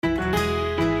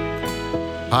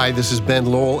Hi, this is Ben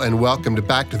Lowell, and welcome to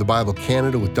Back to the Bible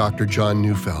Canada with Dr. John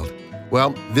Neufeld.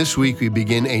 Well, this week we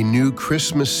begin a new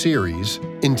Christmas series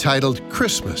entitled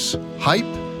Christmas, Hype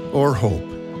or Hope.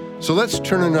 So let's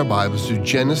turn in our Bibles to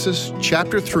Genesis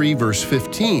chapter 3, verse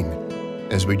 15,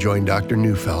 as we join Dr.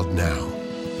 Neufeld now.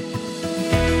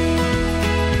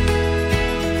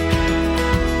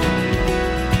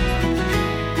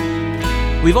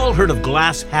 We've all heard of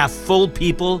glass half full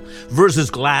people versus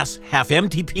glass half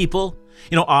empty people.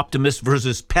 Optimists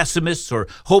versus pessimists, or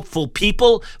hopeful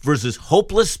people versus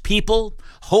hopeless people,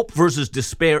 hope versus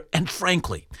despair. And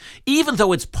frankly, even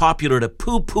though it's popular to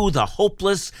poo-poo the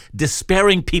hopeless,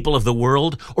 despairing people of the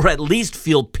world, or at least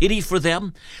feel pity for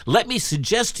them, let me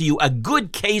suggest to you a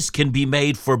good case can be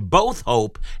made for both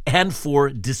hope and for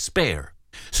despair.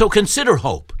 So consider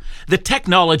hope. The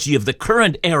technology of the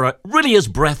current era really is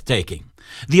breathtaking.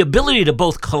 The ability to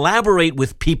both collaborate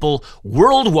with people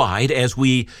worldwide as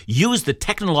we use the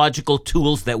technological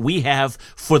tools that we have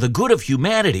for the good of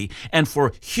humanity and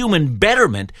for human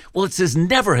betterment, well, it's as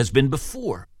never has been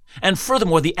before. And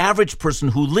furthermore, the average person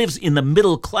who lives in the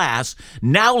middle class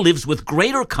now lives with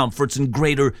greater comforts and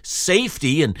greater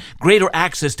safety and greater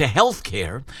access to health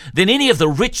care than any of the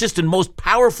richest and most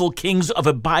powerful kings of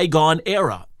a bygone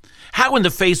era. How, in the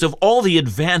face of all the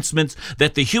advancements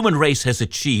that the human race has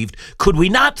achieved, could we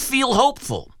not feel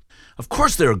hopeful? Of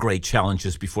course, there are great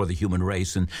challenges before the human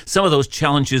race, and some of those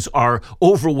challenges are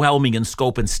overwhelming in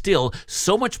scope, and still,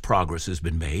 so much progress has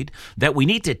been made that we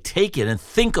need to take it and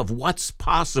think of what's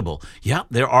possible. Yeah,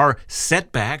 there are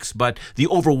setbacks, but the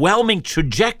overwhelming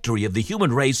trajectory of the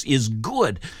human race is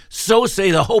good. So say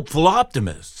the hopeful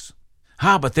optimists.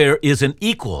 But there is an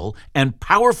equal and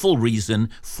powerful reason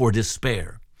for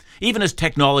despair. Even as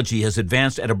technology has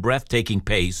advanced at a breathtaking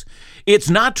pace,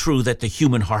 it's not true that the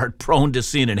human heart, prone to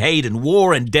sin and hate and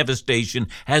war and devastation,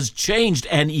 has changed,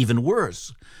 and even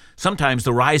worse. Sometimes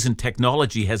the rise in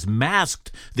technology has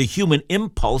masked the human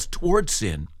impulse toward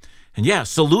sin. And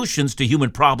yes, solutions to human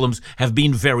problems have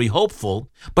been very hopeful,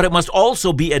 but it must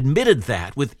also be admitted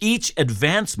that with each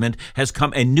advancement has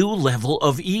come a new level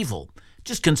of evil.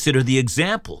 Just consider the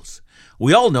examples.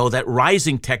 We all know that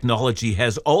rising technology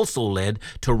has also led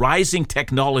to rising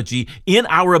technology in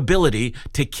our ability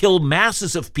to kill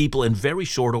masses of people in very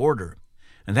short order.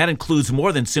 And that includes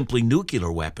more than simply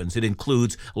nuclear weapons. It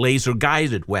includes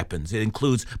laser-guided weapons. It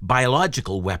includes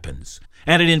biological weapons.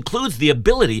 And it includes the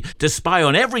ability to spy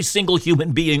on every single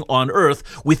human being on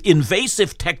Earth with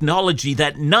invasive technology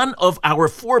that none of our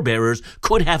forebears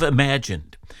could have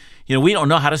imagined. We don't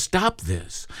know how to stop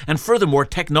this. And furthermore,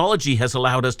 technology has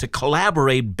allowed us to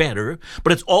collaborate better,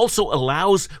 but it also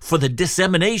allows for the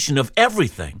dissemination of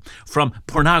everything from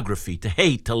pornography to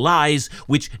hate to lies,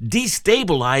 which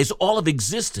destabilize all of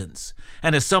existence.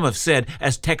 And as some have said,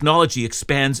 as technology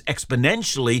expands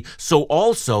exponentially, so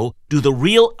also do the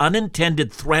real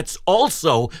unintended threats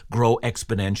also grow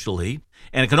exponentially.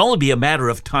 And it can only be a matter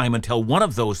of time until one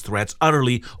of those threats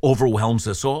utterly overwhelms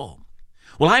us all.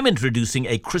 Well, I'm introducing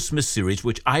a Christmas series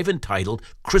which I've entitled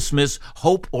Christmas,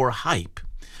 Hope or Hype.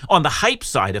 On the hype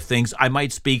side of things, I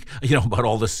might speak, about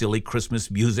all the silly Christmas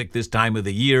music this time of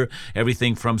the year,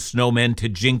 everything from snowmen to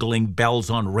jingling bells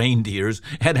on reindeers.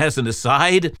 And as an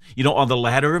aside, on the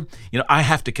latter, I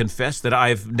have to confess that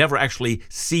I've never actually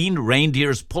seen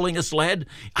reindeers pulling a sled.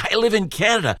 I live in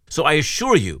Canada, so I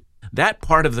assure you that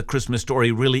part of the Christmas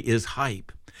story really is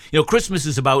hype. Christmas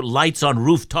is about lights on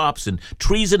rooftops and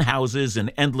trees in houses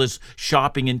and endless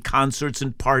shopping and concerts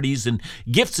and parties and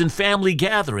gifts and family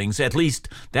gatherings. At least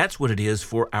that's what it is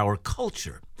for our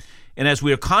culture. And as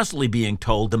we are constantly being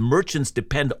told, the merchants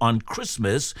depend on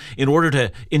Christmas in order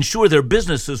to ensure their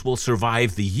businesses will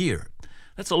survive the year.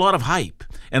 That's a lot of hype.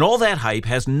 And all that hype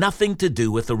has nothing to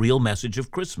do with the real message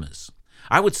of Christmas.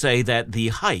 I would say that the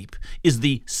hype is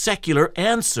the secular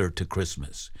answer to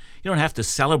Christmas. You don't have to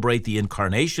celebrate the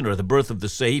incarnation or the birth of the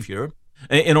Savior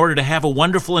in order to have a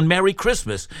wonderful and Merry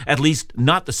Christmas, at least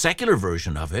not the secular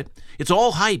version of it. It's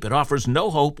all hype. It offers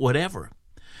no hope whatever.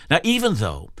 Now, even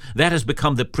though that has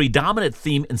become the predominant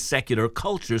theme in secular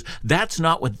cultures, that's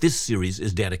not what this series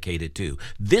is dedicated to.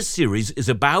 This series is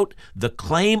about the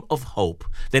claim of hope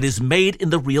that is made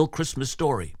in the real Christmas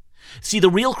story. See, the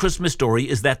real Christmas story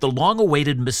is that the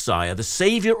long-awaited Messiah, the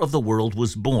Savior of the world,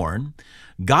 was born.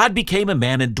 God became a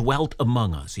man and dwelt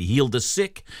among us. He healed the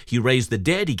sick, he raised the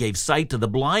dead, he gave sight to the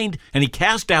blind, and he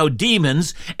cast out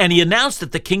demons, and he announced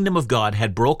that the kingdom of God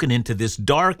had broken into this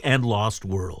dark and lost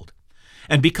world.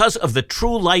 And because of the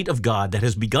true light of God that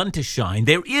has begun to shine,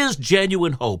 there is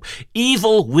genuine hope.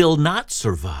 Evil will not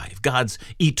survive. God's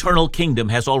eternal kingdom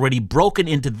has already broken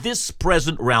into this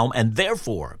present realm, and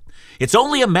therefore, It's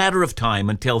only a matter of time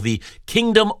until the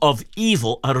kingdom of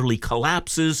evil utterly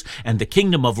collapses and the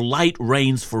kingdom of light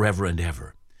reigns forever and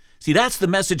ever. See, that's the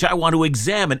message I want to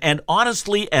examine, and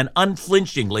honestly and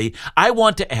unflinchingly, I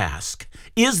want to ask,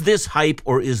 is this hype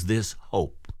or is this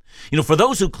hope? For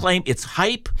those who claim it's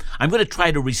hype, I'm going to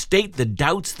try to restate the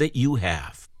doubts that you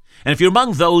have. And if you're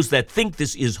among those that think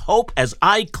this is hope, as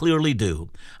I clearly do,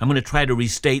 I'm going to try to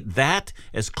restate that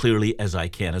as clearly as I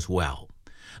can as well.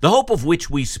 The hope of which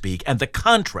we speak and the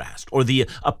contrast or the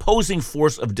opposing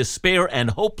force of despair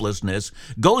and hopelessness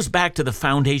goes back to the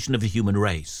foundation of the human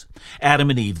race.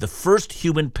 Adam and Eve, the first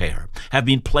human pair, have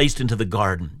been placed into the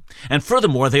garden. And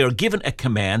furthermore, they are given a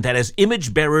command that as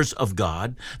image bearers of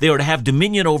God, they are to have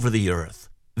dominion over the earth.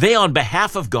 They, on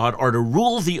behalf of God, are to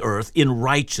rule the earth in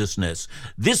righteousness.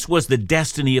 This was the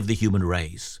destiny of the human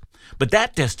race. But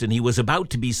that destiny was about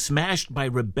to be smashed by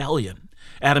rebellion.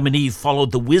 Adam and Eve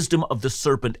followed the wisdom of the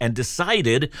serpent and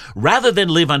decided, rather than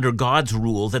live under God's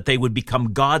rule, that they would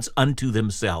become gods unto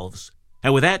themselves.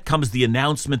 And with that comes the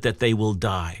announcement that they will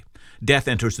die. Death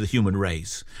enters the human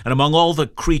race. And among all the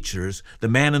creatures, the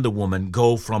man and the woman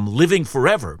go from living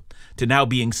forever to now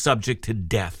being subject to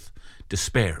death,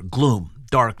 despair, gloom,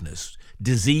 darkness,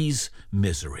 disease,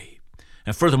 misery.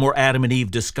 And furthermore, Adam and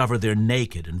Eve discover they're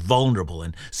naked and vulnerable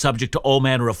and subject to all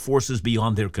manner of forces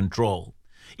beyond their control.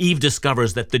 Eve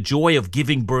discovers that the joy of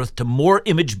giving birth to more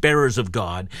image bearers of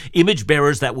God, image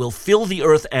bearers that will fill the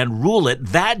earth and rule it,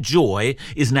 that joy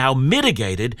is now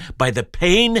mitigated by the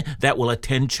pain that will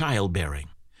attend childbearing.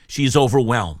 She is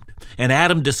overwhelmed, and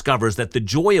Adam discovers that the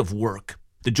joy of work,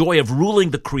 the joy of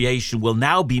ruling the creation, will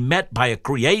now be met by a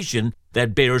creation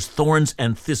that bears thorns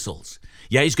and thistles.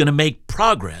 Yeah, he's going to make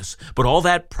progress, but all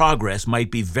that progress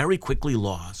might be very quickly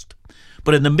lost.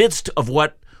 But in the midst of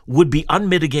what would be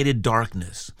unmitigated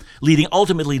darkness, leading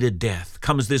ultimately to death,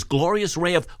 comes this glorious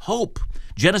ray of hope.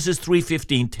 Genesis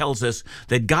 3:15 tells us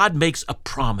that God makes a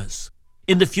promise.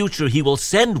 In the future, he will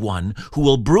send one who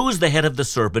will bruise the head of the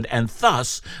serpent and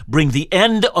thus bring the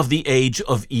end of the age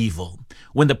of evil.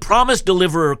 When the promised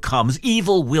deliverer comes,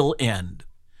 evil will end.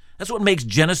 That's what makes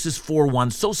Genesis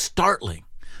 4:1 so startling.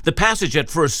 The passage at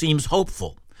first seems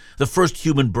hopeful. The first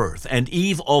human birth, and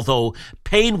Eve, although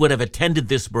pain would have attended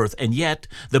this birth, and yet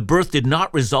the birth did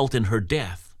not result in her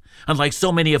death. Unlike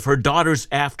so many of her daughters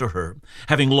after her,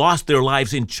 having lost their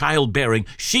lives in childbearing,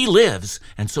 she lives,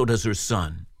 and so does her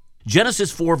son.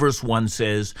 Genesis 4 verse 1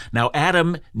 says, "Now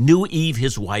Adam knew Eve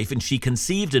his wife, and she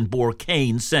conceived and bore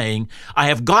Cain, saying, I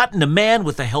have gotten a man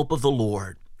with the help of the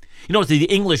Lord." To the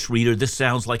English reader, this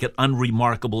sounds like an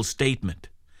unremarkable statement.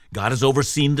 God has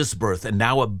overseen this birth, and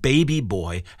now a baby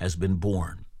boy has been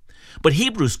born. But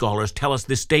Hebrew scholars tell us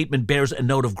this statement bears a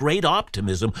note of great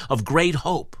optimism, of great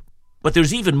hope. But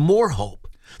there's even more hope.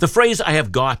 The phrase "I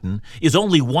have gotten" is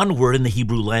only one word in the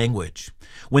Hebrew language.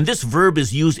 When this verb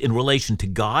is used in relation to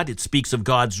God, it speaks of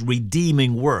God's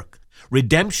redeeming work.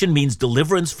 Redemption means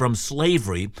deliverance from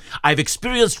slavery. I've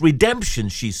experienced redemption,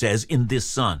 she says, in this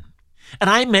Son. And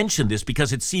I mention this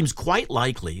because it seems quite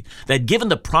likely that given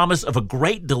the promise of a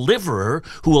great deliverer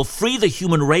who will free the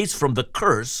human race from the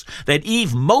curse, that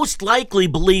Eve most likely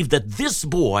believed that this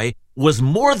boy was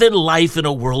more than life in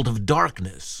a world of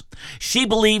darkness. She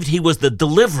believed he was the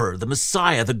deliverer, the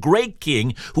Messiah, the great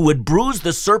king who would bruise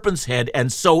the serpent's head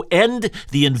and so end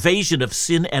the invasion of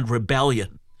sin and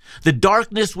rebellion. The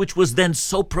darkness which was then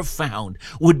so profound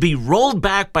would be rolled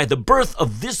back by the birth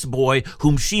of this boy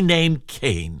whom she named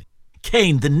Cain.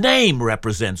 Cain, the name,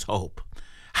 represents hope.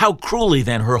 How cruelly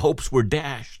then her hopes were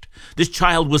dashed. This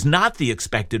child was not the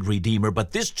expected redeemer,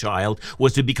 but this child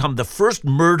was to become the first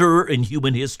murderer in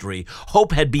human history.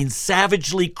 Hope had been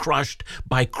savagely crushed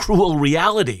by cruel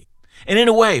reality. And in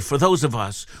a way, for those of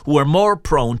us who are more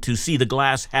prone to see the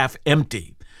glass half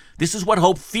empty, this is what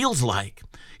hope feels like.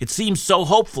 It seems so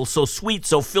hopeful, so sweet,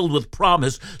 so filled with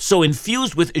promise, so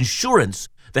infused with assurance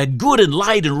that good and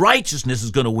light and righteousness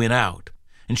is going to win out.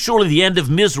 And surely the end of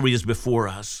misery is before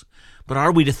us. But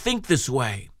are we to think this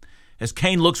way? As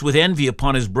Cain looks with envy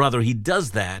upon his brother, he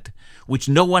does that which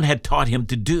no one had taught him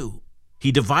to do. He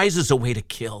devises a way to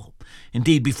kill.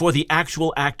 Indeed, before the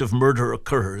actual act of murder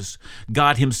occurs,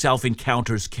 God himself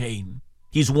encounters Cain.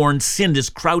 He's warned sin is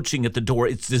crouching at the door.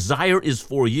 Its desire is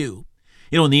for you.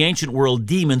 In the ancient world,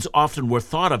 demons often were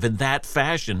thought of in that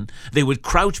fashion. They would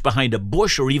crouch behind a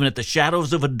bush or even at the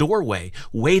shadows of a doorway,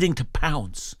 waiting to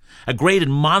pounce. A great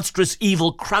and monstrous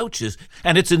evil crouches,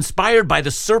 and it's inspired by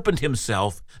the serpent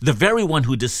himself, the very one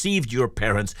who deceived your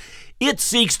parents. It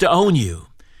seeks to own you.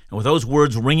 And with those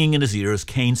words ringing in his ears,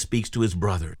 Cain speaks to his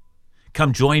brother.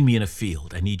 "Come join me in a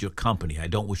field. I need your company. I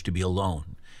don't wish to be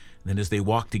alone." And then as they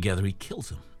walk together, he kills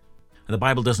him. And the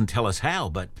Bible doesn't tell us how,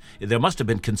 but there must have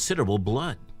been considerable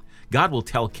blood. God will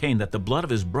tell Cain that the blood of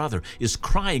his brother is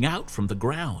crying out from the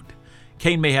ground.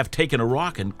 Cain may have taken a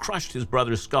rock and crushed his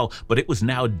brother's skull, but it was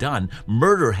now done.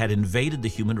 Murder had invaded the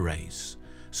human race.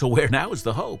 So where now is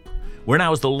the hope? Where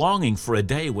now is the longing for a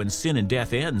day when sin and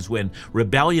death ends, when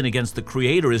rebellion against the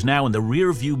Creator is now in the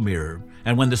rear-view mirror,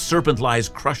 and when the serpent lies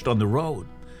crushed on the road?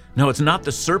 No, it's not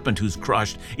the serpent who's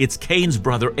crushed. It's Cain's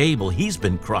brother Abel. He's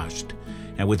been crushed.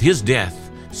 And with his death,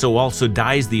 so also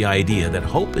dies the idea that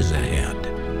hope is at hand.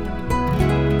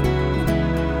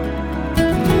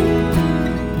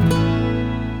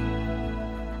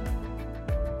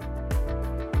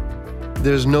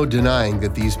 There's no denying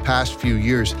that these past few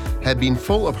years have been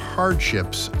full of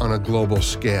hardships on a global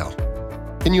scale.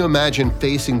 Can you imagine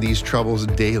facing these troubles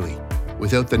daily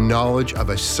without the knowledge of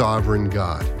a sovereign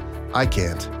God? I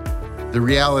can't. The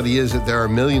reality is that there are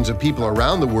millions of people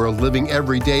around the world living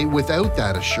every day without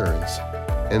that assurance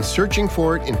and searching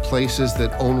for it in places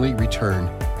that only return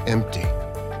empty.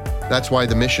 That's why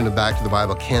the mission of Back to the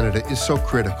Bible Canada is so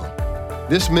critical.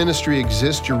 This ministry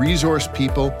exists to resource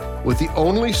people with the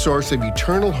only source of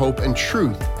eternal hope and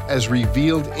truth as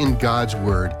revealed in God's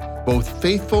Word, both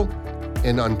faithful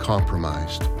and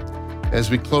uncompromised. As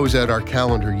we close out our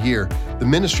calendar year, the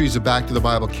ministries of Back to the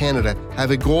Bible Canada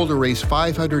have a goal to raise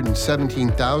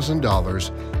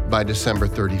 $517,000 by December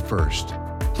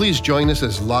 31st. Please join us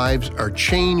as lives are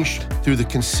changed through the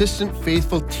consistent,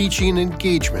 faithful teaching and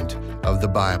engagement of the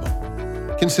Bible.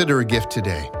 Consider a gift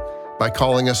today by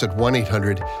calling us at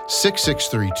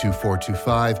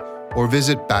 1-800-663-2425 or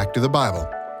visit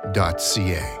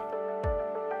backtothebible.ca.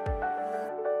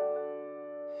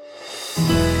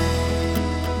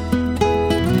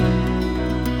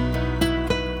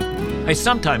 I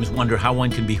sometimes wonder how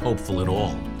one can be hopeful at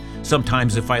all.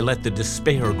 Sometimes if I let the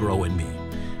despair grow in me.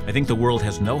 I think the world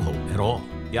has no hope at all.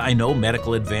 Yeah, I know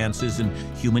medical advances and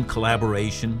human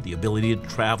collaboration, the ability to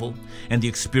travel, and the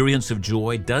experience of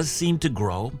joy does seem to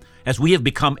grow as we have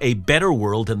become a better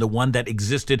world than the one that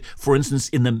existed, for instance,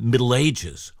 in the Middle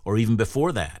Ages or even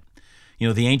before that.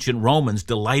 The ancient Romans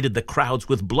delighted the crowds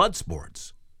with blood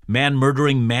sports, man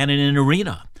murdering man in an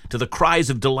arena, to the cries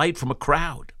of delight from a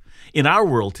crowd. In our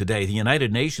world today, the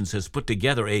United Nations has put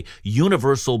together a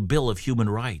universal bill of human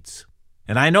rights.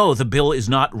 And I know the bill is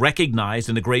not recognized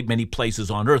in a great many places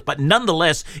on earth, but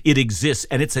nonetheless it exists,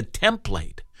 and it's a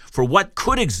template for what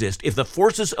could exist if the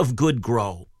forces of good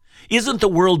grow. Isn't the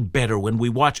world better when we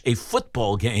watch a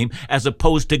football game as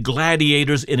opposed to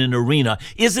gladiators in an arena?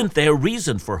 Isn't there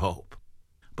reason for hope?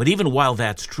 But even while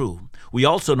that's true, we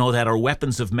also know that our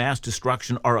weapons of mass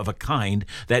destruction are of a kind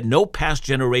that no past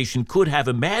generation could have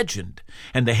imagined,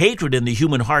 and the hatred in the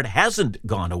human heart hasn't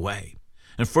gone away.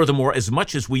 And furthermore, as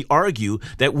much as we argue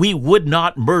that we would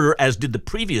not murder as did the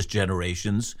previous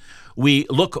generations, we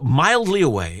look mildly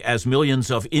away as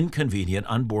millions of inconvenient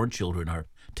unborn children are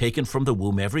taken from the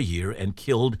womb every year and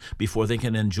killed before they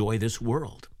can enjoy this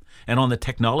world. And on the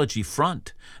technology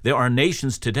front, there are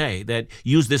nations today that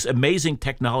use this amazing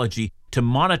technology to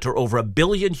monitor over 1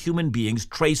 billion human beings,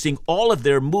 tracing all of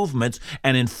their movements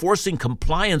and enforcing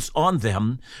compliance on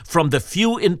them from the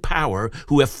few in power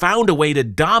who have found a way to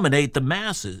dominate the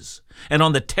masses. And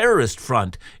on the terrorist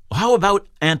front, how about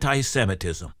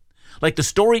anti-Semitism? Like the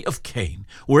story of Cain,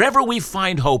 wherever we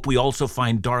find hope, we also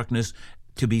find darkness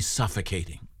to be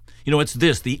suffocating.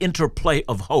 It's the interplay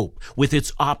of hope with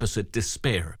its opposite,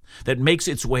 despair, that makes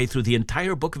its way through the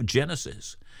entire book of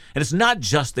Genesis. And it's not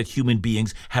just that human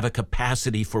beings have a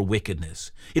capacity for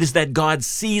wickedness. It is that God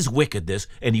sees wickedness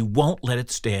and he won't let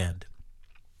it stand.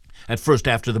 At first,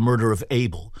 after the murder of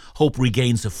Abel, hope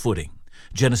regains a footing.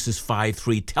 Genesis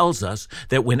 5:3 tells us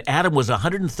that when Adam was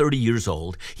 130 years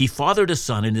old, he fathered a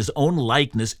son in his own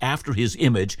likeness after his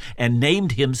image and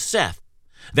named him Seth.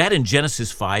 That in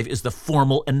Genesis 5 is the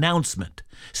formal announcement.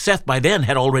 Seth by then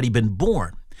had already been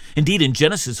born. Indeed, in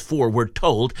Genesis 4, we're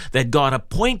told that God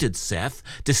appointed Seth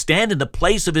to stand in the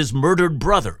place of his murdered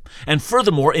brother. And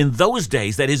furthermore, in those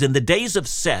days, that is, in the days of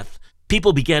Seth,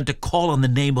 people began to call on the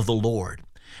name of the Lord.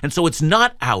 And so it's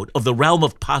not out of the realm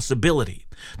of possibility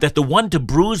that the one to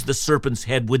bruise the serpent's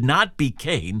head would not be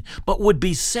Cain, but would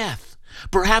be Seth.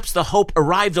 Perhaps the hope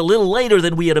arrived a little later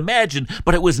than we had imagined,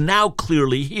 but it was now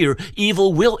clearly here.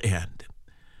 Evil will end.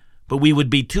 But we would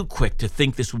be too quick to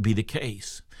think this would be the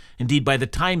case. Indeed, by the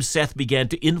time Seth began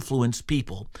to influence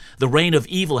people, the reign of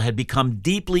evil had become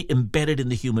deeply embedded in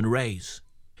the human race.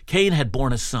 Cain had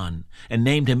borne a son and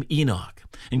named him Enoch,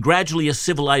 and gradually a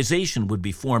civilization would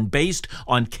be formed based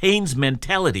on Cain's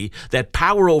mentality that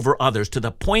power over others to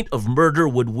the point of murder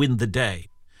would win the day.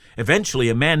 Eventually,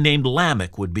 a man named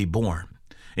Lamech would be born.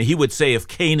 And he would say, if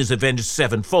Cain is avenged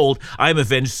sevenfold, I am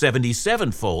avenged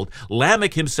 77-fold.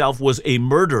 Lamech himself was a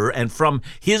murderer, and from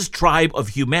his tribe of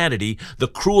humanity, the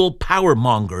cruel power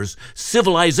mongers,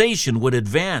 civilization would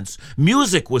advance.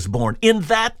 Music was born in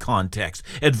that context.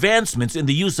 Advancements in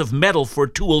the use of metal for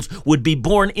tools would be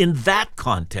born in that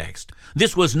context.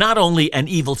 This was not only an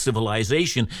evil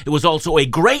civilization, it was also a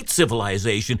great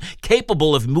civilization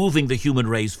capable of moving the human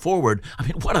race forward. I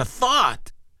mean, what a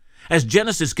thought! As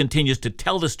Genesis continues to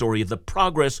tell the story of the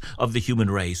progress of the human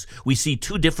race, we see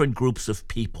two different groups of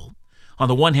people. On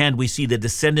the one hand, we see the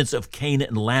descendants of Cain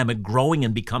and Lamech growing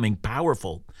and becoming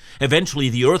powerful. Eventually,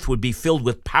 the earth would be filled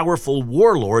with powerful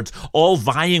warlords, all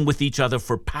vying with each other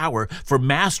for power, for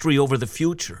mastery over the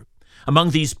future.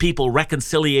 Among these people,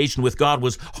 reconciliation with God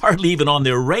was hardly even on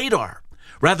their radar.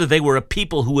 Rather, they were a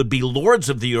people who would be lords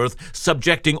of the earth,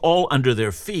 subjecting all under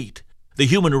their feet. The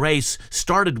human race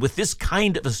started with this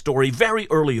kind of a story very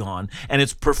early on, and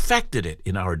it's perfected it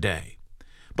in our day.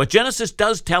 But Genesis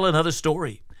does tell another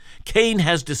story. Cain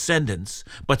has descendants,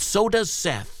 but so does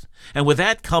Seth. And with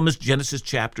that comes Genesis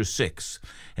chapter 6.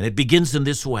 And it begins in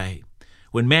this way.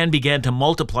 When man began to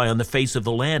multiply on the face of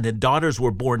the land, and daughters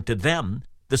were born to them,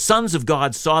 the sons of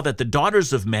God saw that the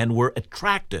daughters of men were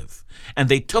attractive, and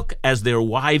they took as their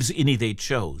wives any they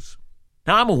chose.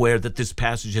 Now, I'm aware that this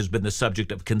passage has been the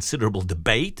subject of considerable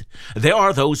debate. There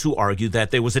are those who argue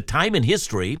that there was a time in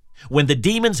history when the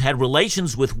demons had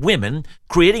relations with women,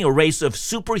 creating a race of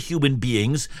superhuman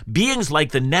beings, beings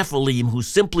like the Nephilim who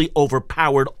simply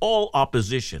overpowered all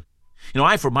opposition.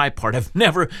 I, for my part, have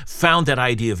never found that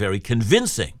idea very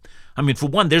convincing. I mean, for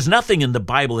one, there's nothing in the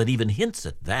Bible that even hints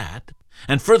at that.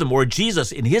 And furthermore,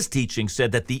 Jesus in his teaching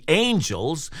said that the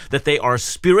angels, that they are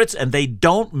spirits and they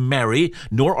don't marry,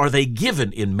 nor are they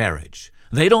given in marriage.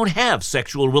 They don't have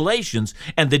sexual relations.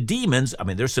 And the demons,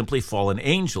 they're simply fallen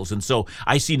angels. And so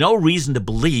I see no reason to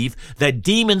believe that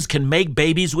demons can make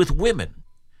babies with women.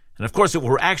 And of course, if it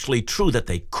were actually true that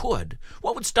they could,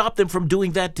 what would stop them from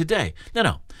doing that today?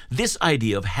 No. This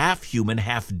idea of half human,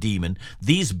 half demon,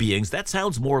 these beings, that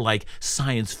sounds more like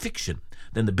science fiction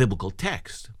than the biblical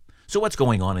text. So what's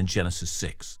going on in Genesis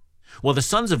 6? Well, the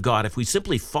sons of God, if we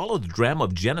simply follow the drama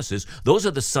of Genesis, those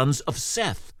are the sons of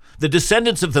Seth, the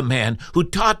descendants of the man who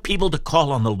taught people to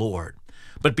call on the Lord.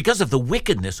 But because of the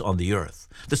wickedness on the earth,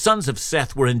 the sons of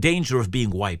Seth were in danger of being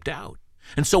wiped out.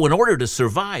 And so in order to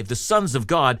survive, the sons of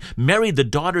God married the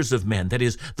daughters of men, that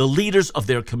is, the leaders of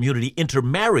their community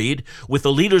intermarried with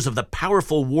the leaders of the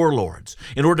powerful warlords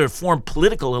in order to form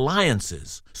political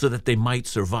alliances so that they might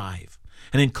survive.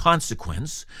 And in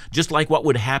consequence, just like what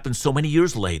would happen so many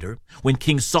years later, when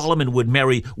King Solomon would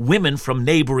marry women from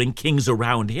neighboring kings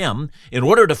around him in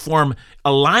order to form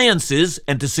alliances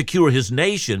and to secure his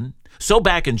nation, so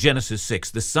back in Genesis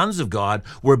 6, the sons of God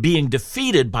were being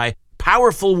defeated by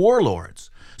powerful warlords.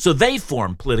 So they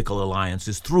formed political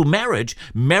alliances through marriage,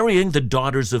 marrying the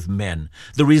daughters of men.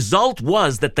 The result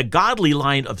was that the godly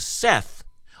line of Seth,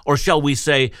 or shall we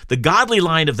say, the godly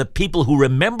line of the people who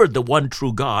remembered the one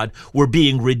true God, were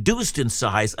being reduced in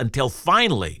size until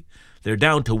finally they're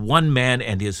down to one man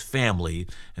and his family,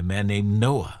 a man named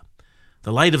Noah.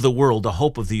 The light of the world, the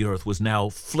hope of the earth, was now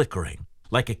flickering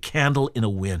like a candle in a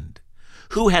wind.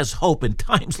 Who has hope in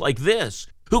times like this?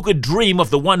 Who could dream of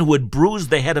the one who would bruise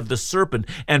the head of the serpent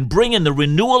and bring in the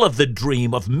renewal of the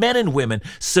dream of men and women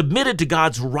submitted to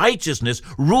God's righteousness,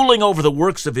 ruling over the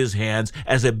works of his hands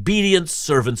as obedient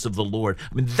servants of the Lord?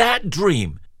 That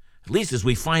dream, at least as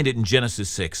we find it in Genesis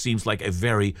 6, seems like a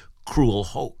very cruel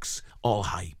hoax, all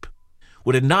hype.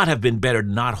 Would it not have been better to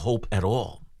not hope at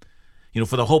all?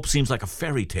 For the hope seems like a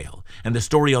fairy tale, and the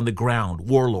story on the ground,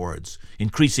 warlords,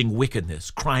 increasing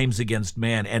wickedness, crimes against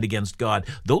man and against God,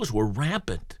 those were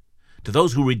rampant. To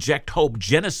those who reject hope,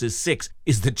 Genesis 6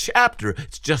 is the chapter.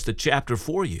 It's just a chapter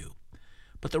for you.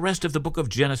 But the rest of the book of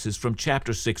Genesis, from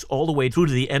chapter 6 all the way through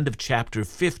to the end of chapter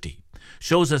 50,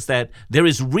 shows us that there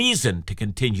is reason to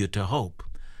continue to hope,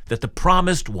 that the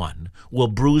promised one will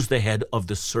bruise the head of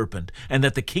the serpent, and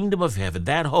that the kingdom of heaven,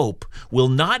 that hope, will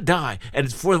not die, and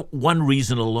it's for one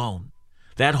reason alone.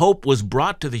 That hope was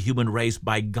brought to the human race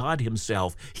by God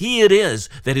himself. He it is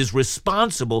that is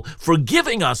responsible for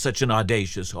giving us such an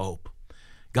audacious hope.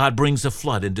 God brings a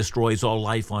flood and destroys all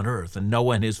life on earth, and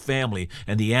Noah and his family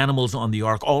and the animals on the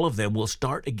ark, all of them will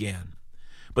start again.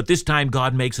 But this time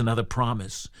God makes another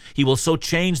promise. He will so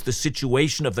change the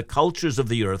situation of the cultures of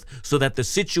the earth so that the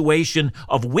situation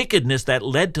of wickedness that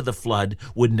led to the flood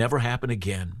would never happen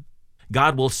again.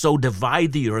 God will so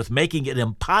divide the earth, making it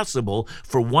impossible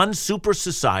for one super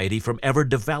society from ever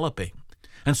developing.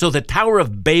 And so the Tower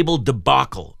of Babel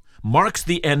debacle marks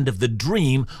the end of the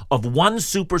dream of one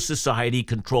super society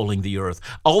controlling the earth.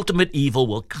 Ultimate evil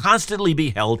will constantly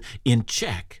be held in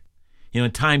check. In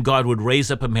time, God would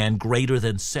raise up a man greater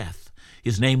than Seth.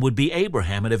 His name would be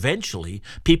Abraham, and eventually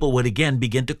people would again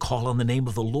begin to call on the name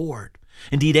of the Lord.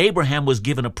 Indeed, Abraham was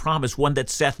given a promise, one that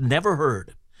Seth never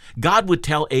heard. God would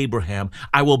tell Abraham,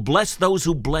 I will bless those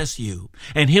who bless you,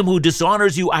 and him who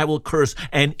dishonors you I will curse,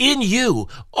 and in you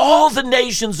all the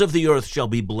nations of the earth shall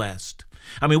be blessed.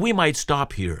 We might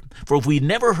stop here, for if we'd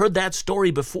never heard that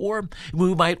story before,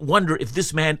 we might wonder if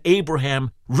this man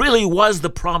Abraham really was the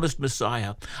promised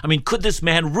Messiah. Could this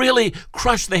man really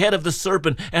crush the head of the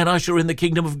serpent and usher in the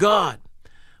kingdom of God?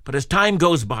 But as time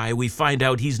goes by, we find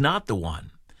out he's not the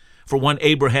one. For one,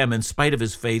 Abraham, in spite of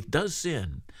his faith, does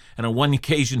sin. And on one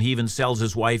occasion, he even sells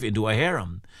his wife into a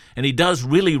harem. And he does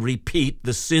really repeat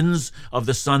the sins of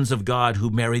the sons of God who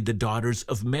married the daughters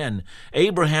of men.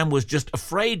 Abraham was just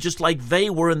afraid, just like they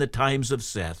were in the times of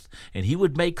Seth, and he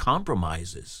would make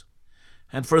compromises.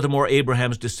 And furthermore,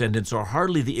 Abraham's descendants are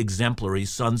hardly the exemplary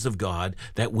sons of God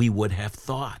that we would have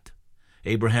thought.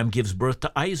 Abraham gives birth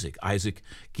to Isaac. Isaac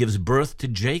gives birth to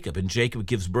Jacob, and Jacob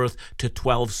gives birth to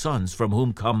 12 sons, from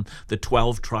whom come the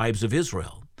 12 tribes of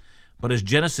Israel. But as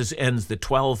Genesis ends, the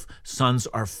 12 sons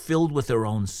are filled with their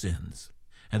own sins.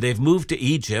 And they've moved to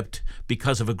Egypt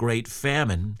because of a great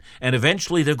famine, and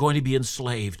eventually they're going to be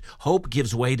enslaved. Hope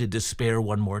gives way to despair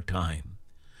one more time.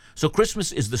 So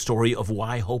Christmas is the story of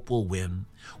why hope will win,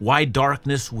 why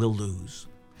darkness will lose.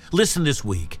 Listen this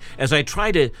week as I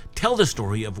try to tell the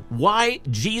story of why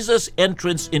Jesus'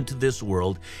 entrance into this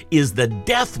world is the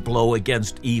death blow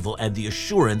against evil and the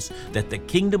assurance that the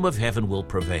kingdom of heaven will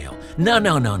prevail.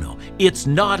 No. It's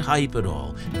not hype at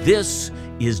all. This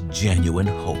is genuine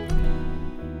hope.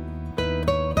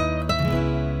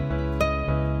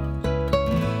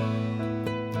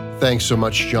 Thanks so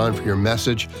much, John, for your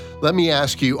message. Let me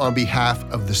ask you on behalf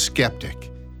of the skeptic.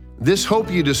 This hope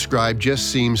you describe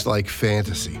just seems like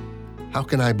fantasy. How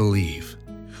can I believe?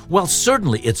 Well,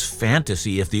 certainly it's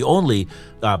fantasy if the only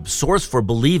source for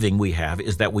believing we have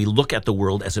is that we look at the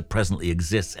world as it presently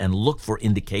exists and look for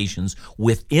indications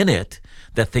within it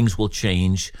that things will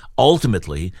change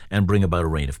ultimately and bring about a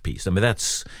reign of peace.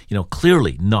 That's,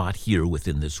 clearly not here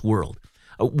within this world.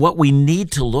 What we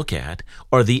need to look at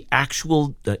are the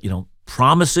actual,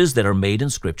 promises that are made in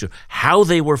Scripture, how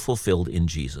they were fulfilled in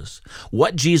Jesus,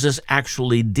 what Jesus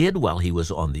actually did while he was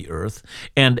on the earth,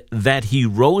 and that he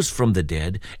rose from the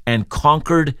dead and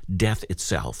conquered death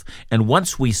itself. And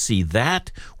once we see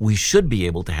that, we should be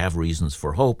able to have reasons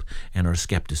for hope, and our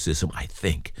skepticism, I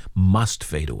think, must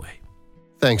fade away.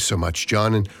 Thanks so much,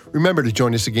 John. And remember to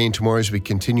join us again tomorrow as we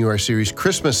continue our series,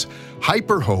 Christmas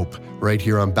Hyper Hope, right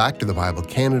here on Back to the Bible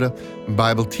Canada,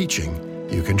 Bible teaching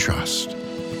you can trust.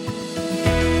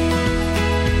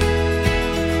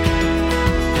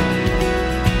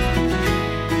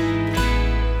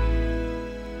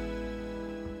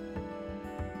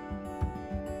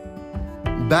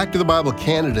 Back to the Bible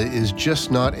Canada is just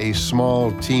not a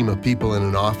small team of people in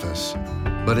an office,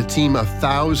 but a team of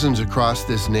thousands across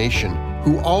this nation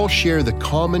who all share the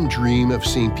common dream of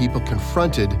seeing people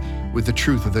confronted with the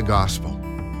truth of the gospel.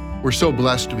 We're so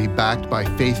blessed to be backed by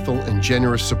faithful and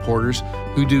generous supporters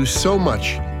who do so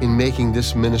much in making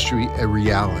this ministry a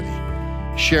reality.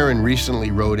 Sharon recently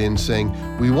wrote in saying,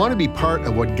 "We want to be part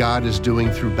of what God is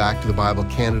doing through Back to the Bible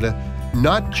Canada,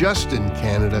 not just in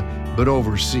Canada, but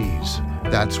overseas.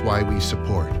 That's why we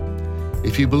support."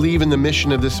 If you believe in the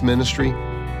mission of this ministry,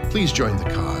 please join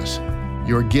the cause.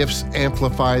 Your gifts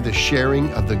amplify the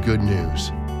sharing of the good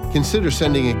news. Consider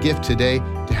sending a gift today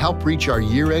to help reach our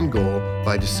year-end goal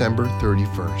by December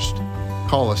 31st.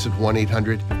 Call us at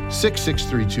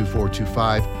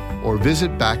 1-800-663-2425 or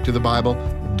visit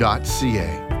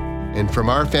backtothebible.ca. And from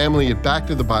our family at Back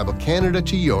to the Bible Canada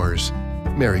to yours,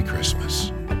 Merry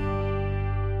Christmas.